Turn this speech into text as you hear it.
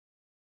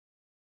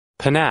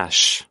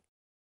Panache.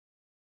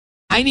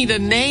 I need a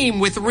name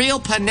with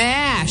real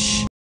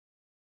panache.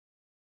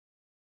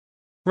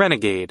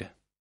 Renegade.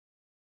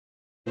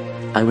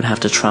 I would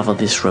have to travel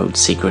this road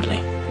secretly,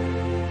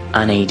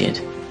 unaided,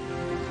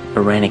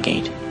 a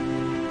renegade,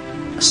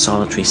 a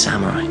solitary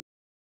samurai.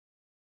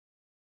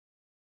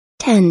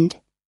 Tend.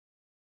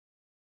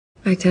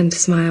 I tend to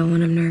smile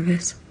when I'm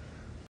nervous.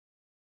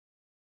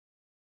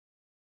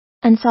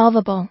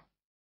 Unsolvable.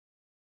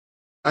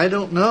 I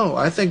don't know.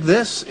 I think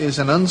this is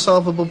an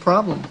unsolvable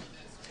problem.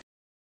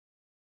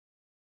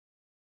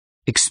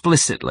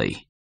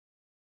 Explicitly.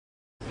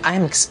 I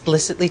am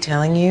explicitly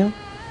telling you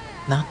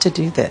not to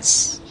do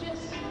this.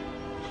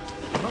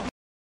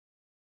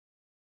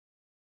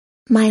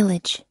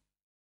 Mileage.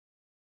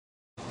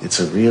 It's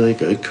a really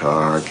good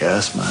car.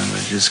 Gas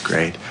mileage is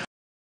great.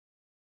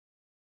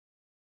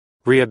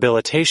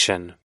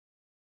 Rehabilitation.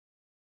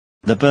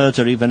 The birds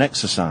are even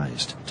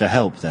exercised to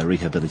help their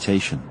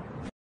rehabilitation.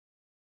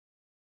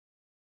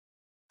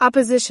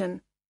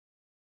 Opposition.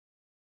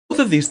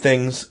 Both of these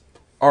things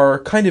are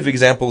kind of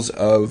examples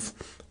of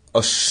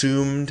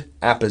assumed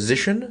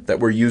apposition that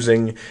we're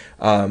using.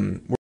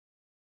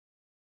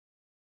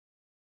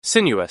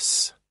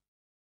 Sinuous.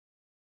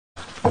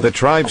 The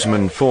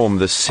tribesmen form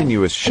the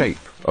sinuous shape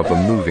of a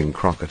moving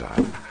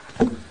crocodile.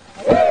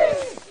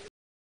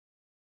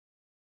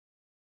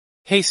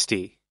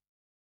 Hasty.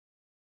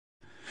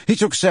 He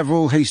took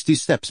several hasty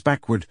steps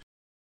backward.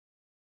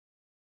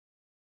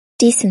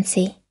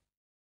 Decency.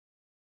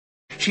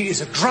 She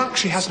is a drunk.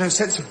 She has no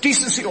sense of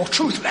decency or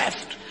truth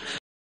left.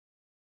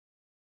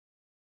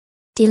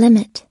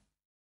 Delimit.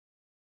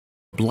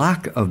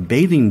 Block of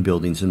bathing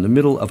buildings in the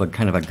middle of a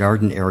kind of a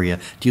garden area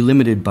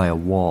delimited by a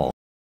wall.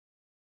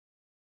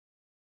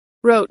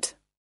 Rote.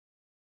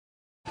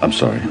 I'm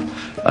sorry.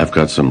 I've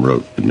got some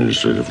rote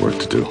administrative work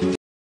to do.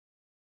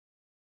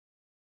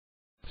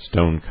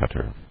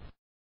 Stonecutter.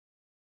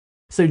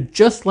 So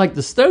just like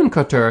the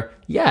stonecutter,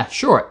 yeah,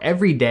 sure,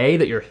 every day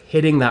that you're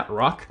hitting that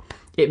rock,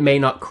 it may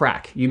not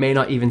crack. You may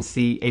not even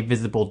see a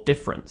visible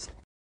difference.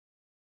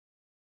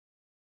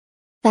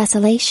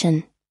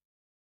 Vacillation.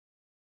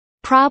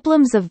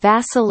 Problems of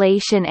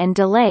vacillation and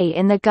delay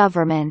in the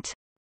government.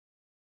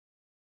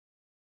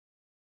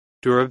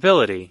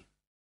 Durability.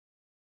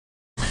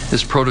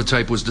 This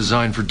prototype was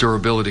designed for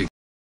durability.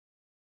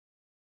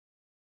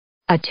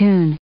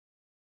 Attune.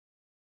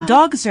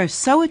 Dogs are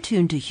so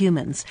attuned to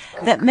humans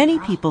that many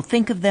people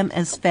think of them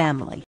as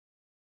family.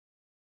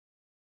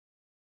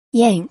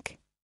 Yank.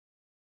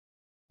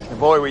 The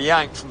boy we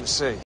yanked from the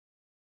sea.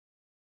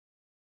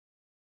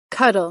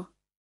 Cuddle.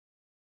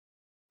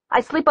 I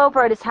sleep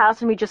over at his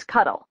house and we just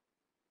cuddle.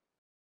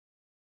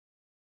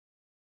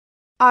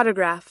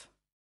 Autograph.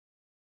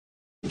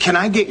 Can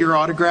I get your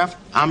autograph?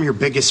 I'm your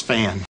biggest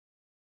fan.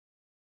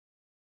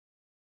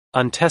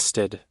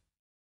 Untested.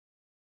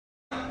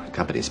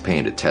 Companies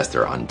paying to test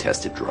their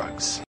untested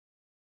drugs.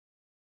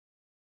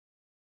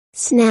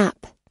 Snap.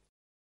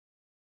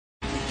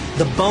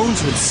 The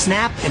bones would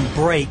snap and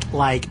break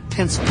like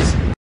pencils.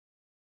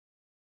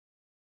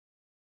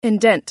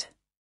 Indent.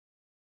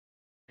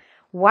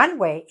 One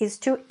way is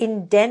to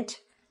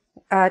indent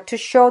to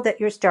show that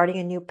you're starting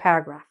a new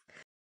paragraph.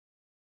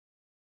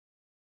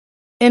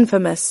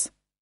 Infamous.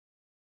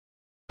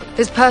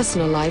 His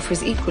personal life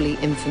was equally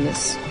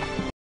infamous.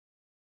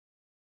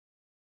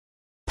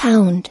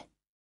 Pound.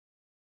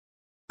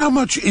 How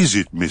much is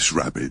it, Miss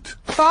Rabbit?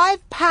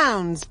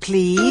 £5,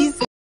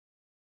 please.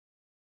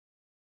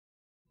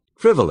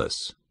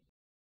 Frivolous.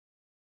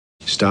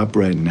 Stop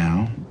right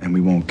now, and we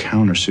won't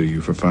countersue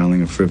you for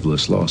filing a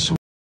frivolous lawsuit.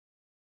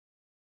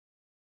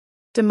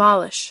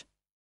 Demolish.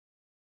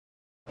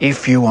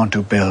 If you want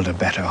to build a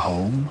better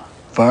home,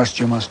 first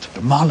you must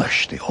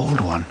demolish the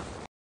old one.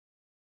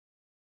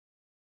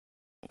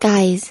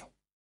 Guise.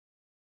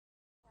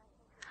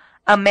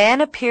 A man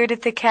appeared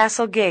at the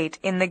castle gate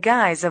in the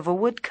guise of a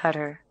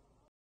woodcutter.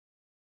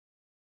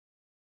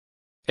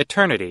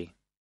 Eternity.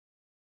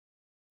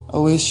 I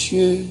wish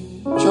you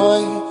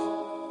joy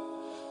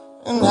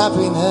and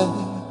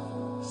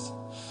happiness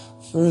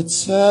for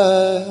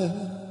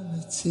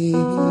eternity.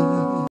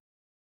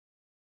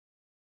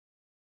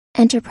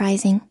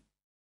 Enterprising.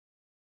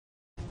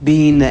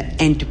 Being the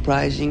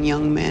enterprising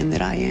young man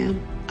that I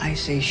am, I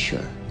say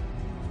sure.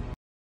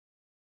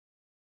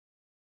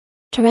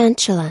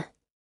 Tarantula.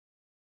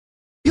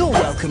 You're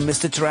welcome,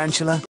 Mr.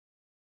 Tarantula.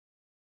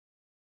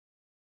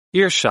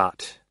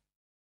 Earshot.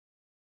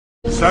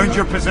 Sound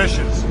your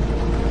positions.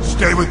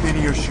 Stay within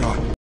earshot.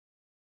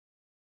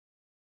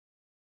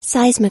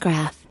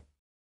 Seismograph.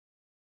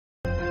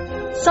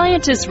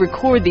 Scientists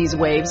record these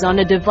waves on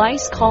a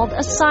device called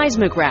a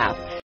seismograph.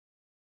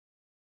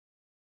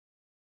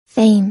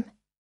 Fame.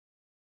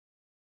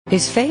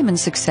 His fame and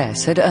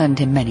success had earned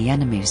him many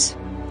enemies.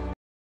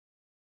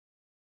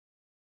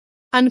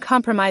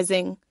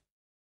 Uncompromising.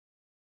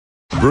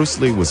 Bruce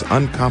Lee was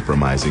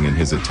uncompromising in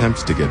his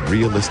attempts to get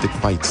realistic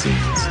fight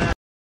scenes.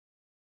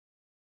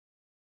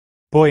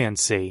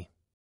 Buoyancy.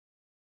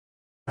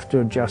 You have to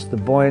adjust the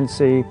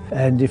buoyancy,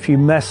 and if you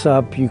mess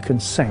up, you can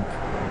sink.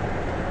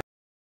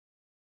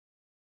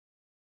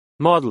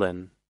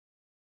 Maudlin.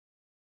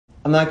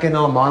 I'm not getting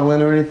all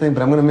maudlin or anything,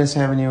 but I'm going to miss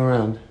having you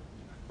around.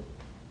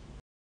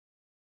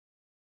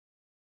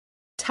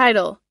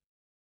 Title.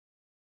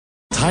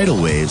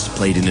 Tidal waves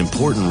played an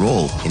important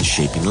role in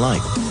shaping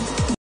life.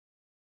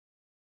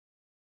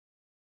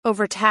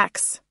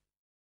 Overtax.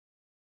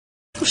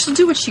 Well, she'll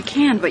do what she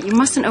can, but you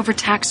mustn't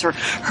overtax her.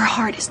 Her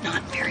heart is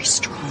not very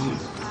strong.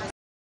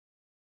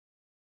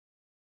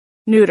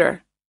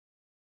 Neuter.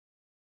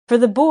 For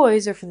the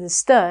boys or for the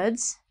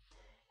studs,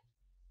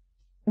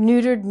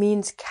 neutered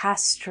means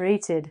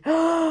castrated.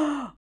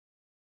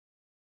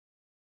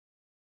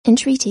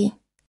 Entreaty.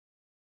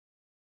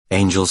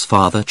 Angel's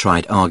father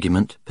tried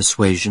argument,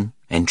 persuasion,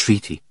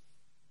 entreaty.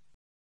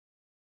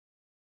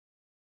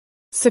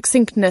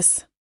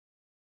 Succinctness.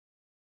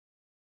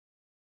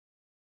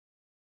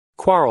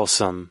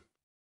 Quarrelsome.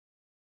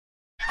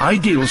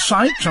 Ideal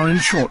sites are in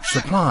short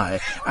supply,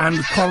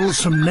 and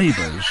quarrelsome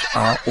neighbours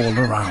are all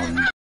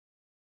around.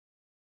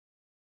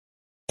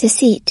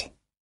 Deceit.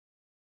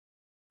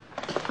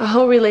 A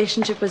whole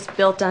relationship was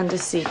built on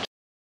deceit.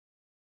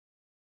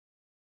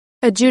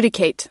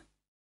 Adjudicate.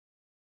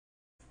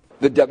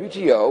 The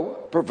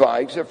WTO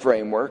provides a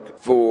framework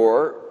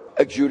for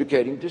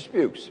adjudicating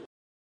disputes.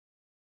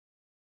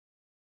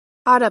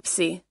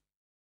 Autopsy.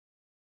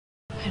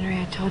 Henry,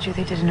 I told you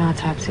they did an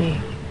autopsy.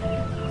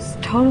 It's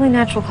totally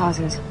natural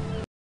causes.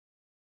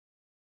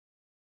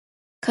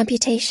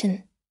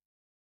 Computation.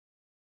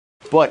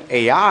 But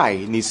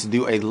AI needs to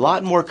do a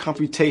lot more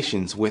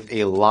computations with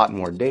a lot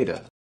more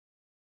data.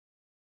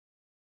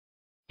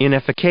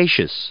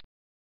 Inefficacious.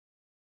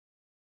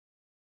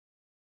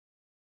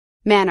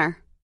 Manner.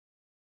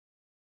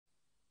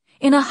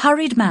 In a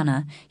hurried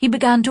manner, he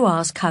began to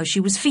ask how she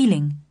was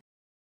feeling.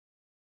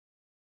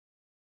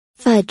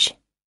 Fudge.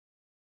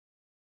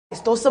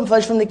 Stole some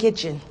fudge from the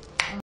kitchen.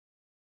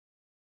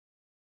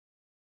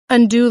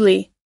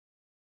 Unduly.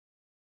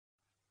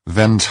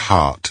 Ven's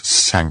heart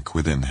sank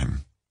within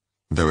him,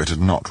 though it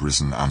had not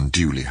risen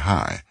unduly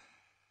high.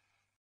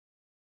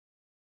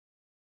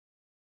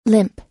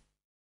 Limp.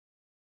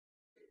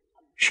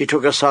 She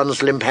took her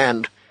son's limp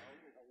hand,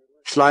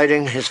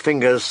 sliding his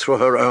fingers through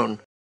her own.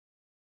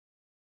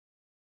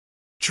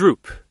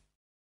 Droop.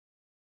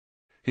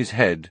 His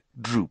head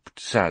drooped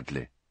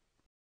sadly.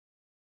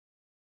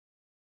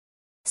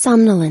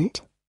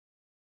 Somnolent.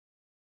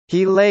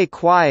 He lay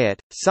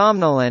quiet,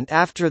 somnolent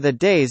after the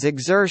day's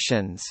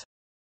exertions.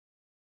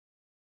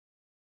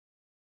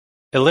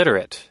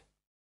 Illiterate.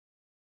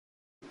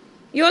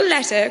 Your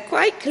letter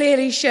quite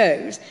clearly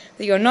shows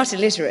that you're not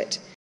illiterate.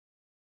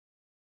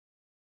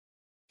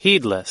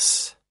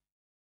 Heedless.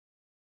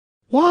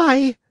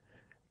 Why?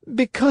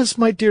 Because,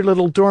 my dear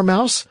little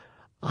dormouse,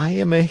 I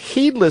am a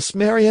heedless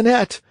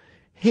marionette,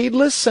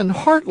 heedless and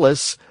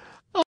heartless.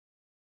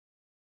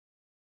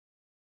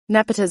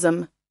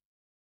 Nepotism.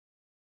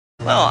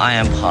 Well, I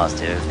am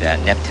positive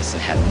that nepotism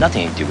had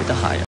nothing to do with the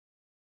hire.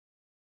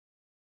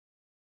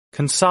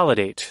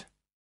 Consolidate.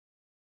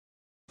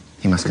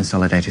 He must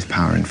consolidate his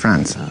power in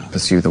France,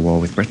 pursue the war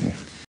with Britain.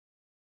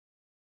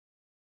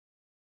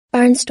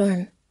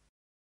 Barnstorm.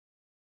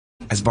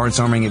 As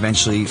barnstorming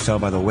eventually fell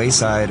by the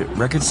wayside,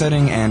 record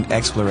setting and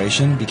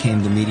exploration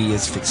became the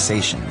media's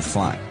fixation with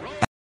flying.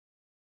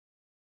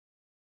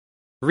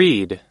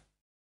 Reed.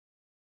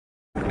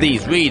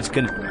 These reeds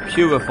can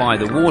purify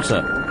the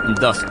water and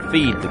thus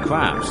feed the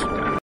crabs.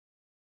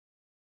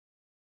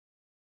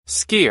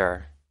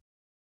 Skier.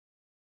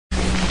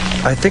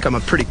 I think I'm a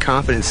pretty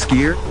confident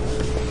skier.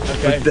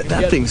 Okay. But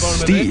that thing's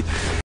steep.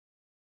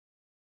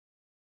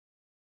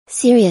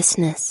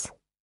 Seriousness.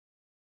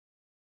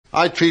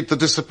 I treat the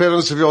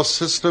disappearance of your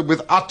sister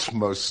with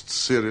utmost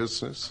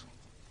seriousness.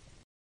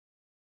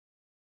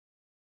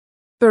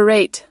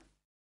 Berate.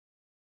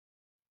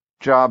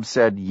 Jobs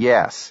said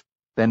yes,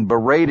 then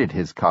berated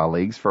his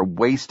colleagues for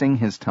wasting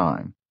his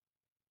time.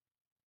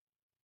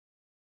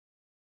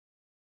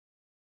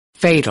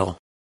 Fatal.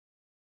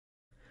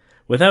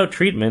 Without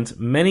treatment,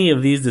 many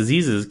of these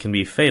diseases can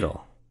be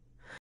fatal.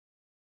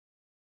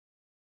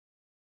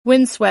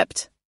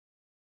 Windswept.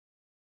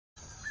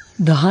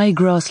 The high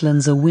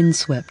grasslands are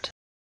windswept.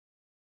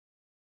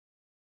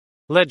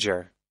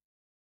 Ledger.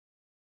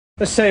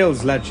 A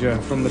sales ledger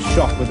from the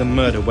shop where the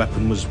murder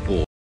weapon was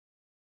bought.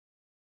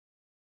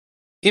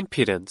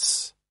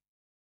 Impudence.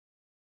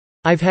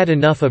 I've had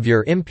enough of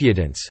your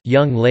impudence,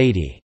 young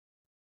lady.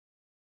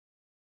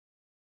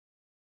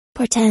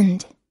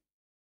 Portend.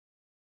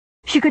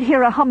 She could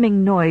hear a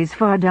humming noise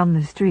far down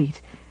the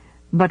street,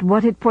 but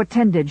what it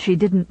portended she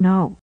didn't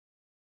know.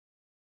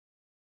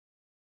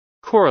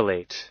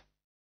 Correlate.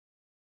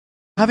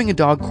 Having a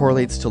dog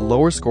correlates to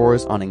lower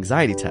scores on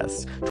anxiety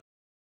tests.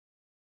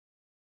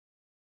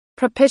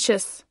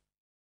 Propitious.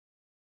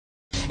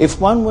 If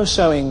one were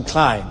so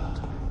inclined,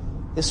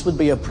 this would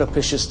be a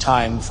propitious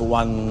time for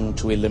one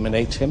to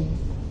eliminate him.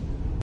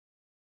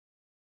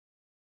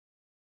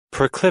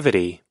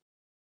 Proclivity.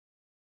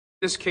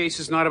 This case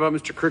is not about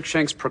Mr.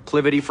 Cruikshank's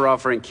proclivity for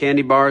offering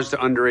candy bars to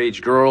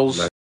underage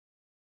girls.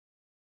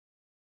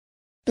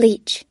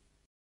 Bleach.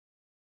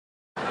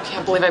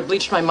 Can't believe I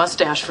bleached my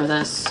mustache for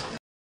this.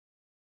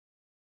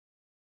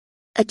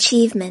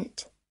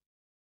 Achievement.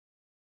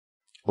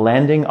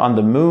 Landing on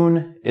the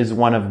moon is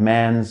one of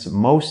man's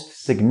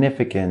most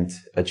significant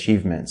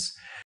achievements.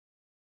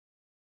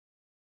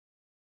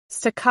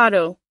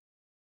 Staccato.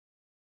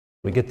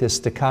 We get this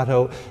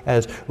staccato,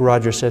 as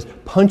Roger says,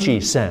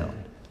 punchy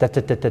sound. Da,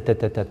 da, da, da, da,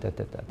 da, da, da,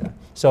 da, da.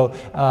 So,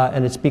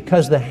 and it's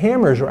because the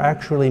hammers are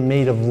actually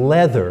made of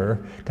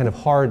leather, kind of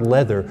hard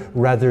leather,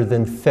 rather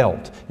than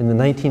felt. In the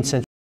 19th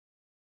century.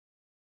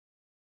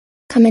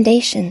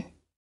 Commendation.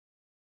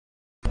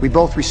 We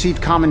both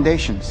received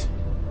commendations.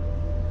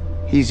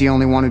 He's the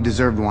only one who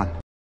deserved one.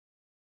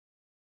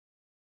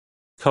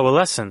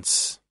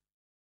 Coalescence.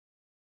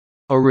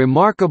 A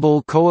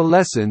remarkable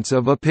coalescence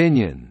of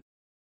opinion.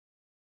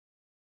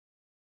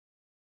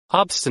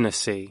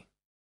 Obstinacy.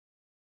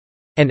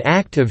 An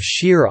act of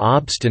sheer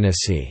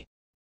obstinacy.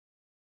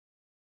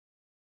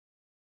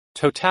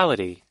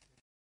 Totality.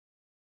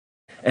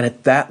 And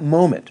at that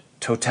moment,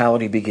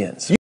 totality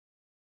begins.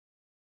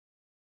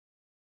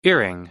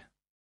 Earring.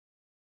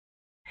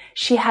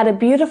 She had a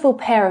beautiful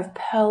pair of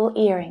pearl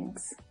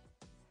earrings.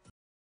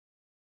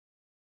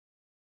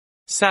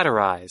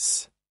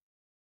 Satirize.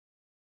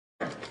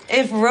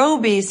 If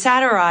Roby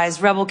satirized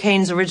Rebel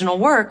Cain's original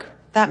work,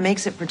 that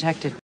makes it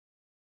protected.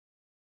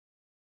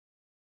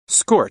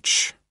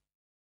 Scorch.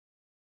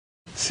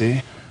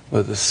 See,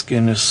 where the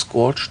skin is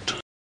scorched.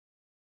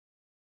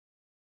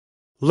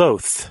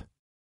 Loath.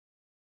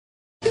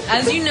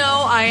 As you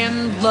know, I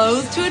am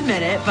loath to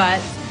admit it,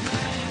 but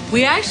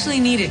we actually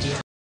needed you.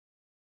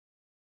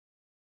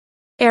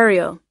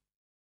 Aerial.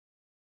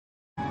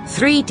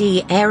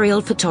 3D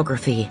aerial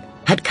photography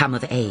had come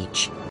of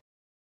age.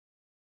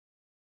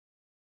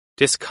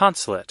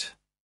 Disconsolate.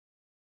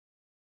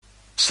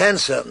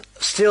 Sansa,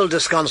 still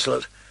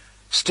disconsolate,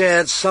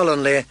 stared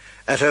sullenly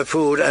at her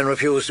food and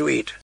refused to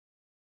eat.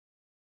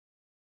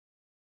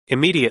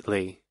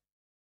 Immediately.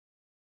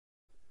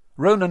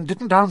 Ronan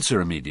didn't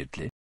answer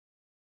immediately.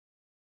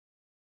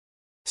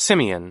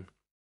 Simian.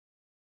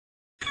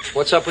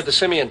 What's up with the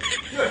simian?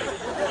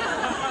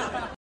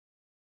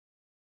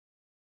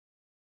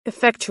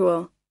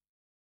 Effectual.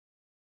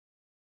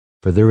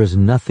 For there is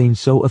nothing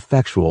so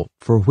effectual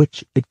for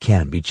which it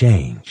can be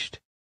changed.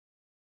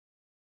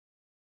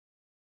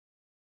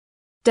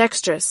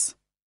 Dexterous.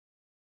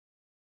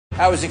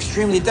 I was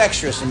extremely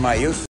dexterous in my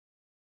youth.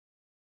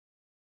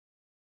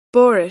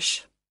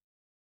 Boorish.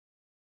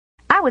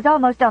 I was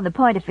almost on the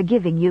point of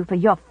forgiving you for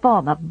your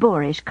former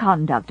boorish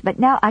conduct, but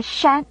now I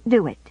shan't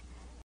do it.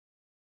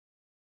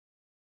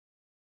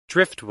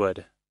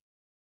 Driftwood.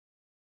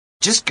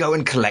 Just go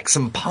and collect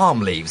some palm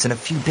leaves and a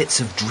few bits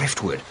of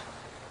driftwood.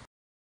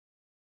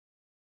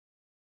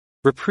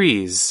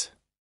 Reprise.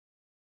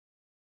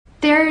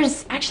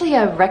 There's actually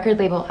a record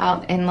label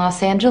out in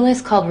Los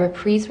Angeles called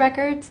Reprise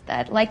Records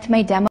that liked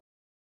my demo.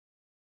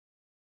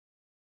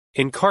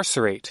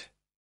 Incarcerate.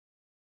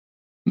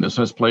 This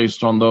has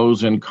placed on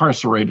those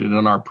incarcerated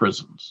in our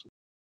prisons.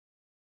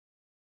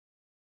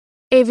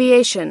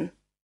 Aviation.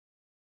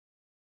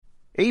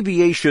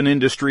 Aviation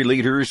industry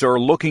leaders are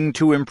looking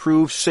to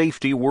improve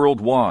safety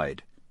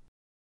worldwide.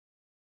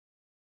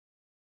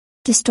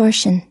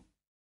 Distortion.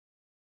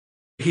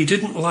 He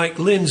didn't like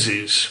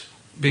lenses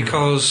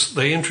because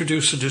they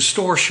introduce a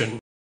distortion.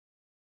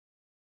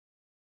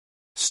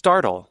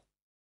 Startle.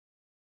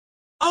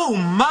 Oh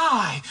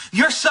my!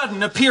 Your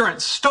sudden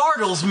appearance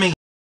startles me!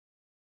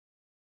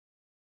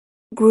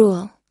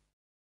 Gruel.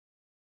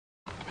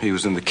 He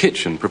was in the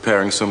kitchen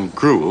preparing some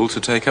gruel to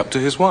take up to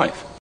his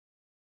wife.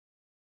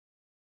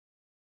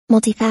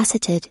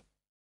 Multifaceted.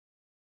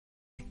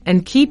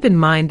 And keep in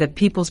mind that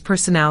people's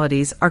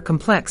personalities are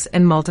complex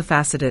and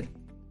multifaceted.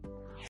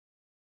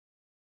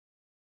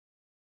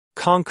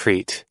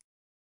 Concrete.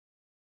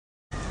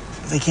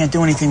 They can't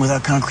do anything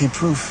without concrete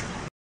proof.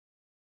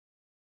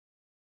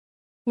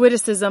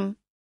 Witticism.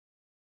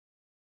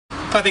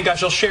 I think I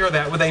shall share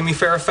that with Amy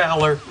Farrah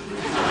Fowler.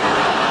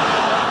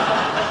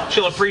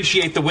 She'll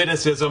appreciate the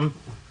witticism.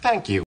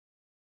 Thank you.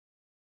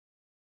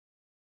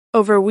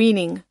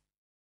 Overweening.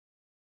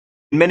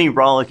 In many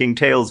rollicking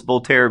tales,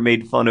 Voltaire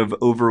made fun of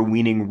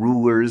overweening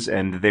rulers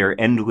and their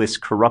endless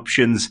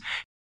corruptions.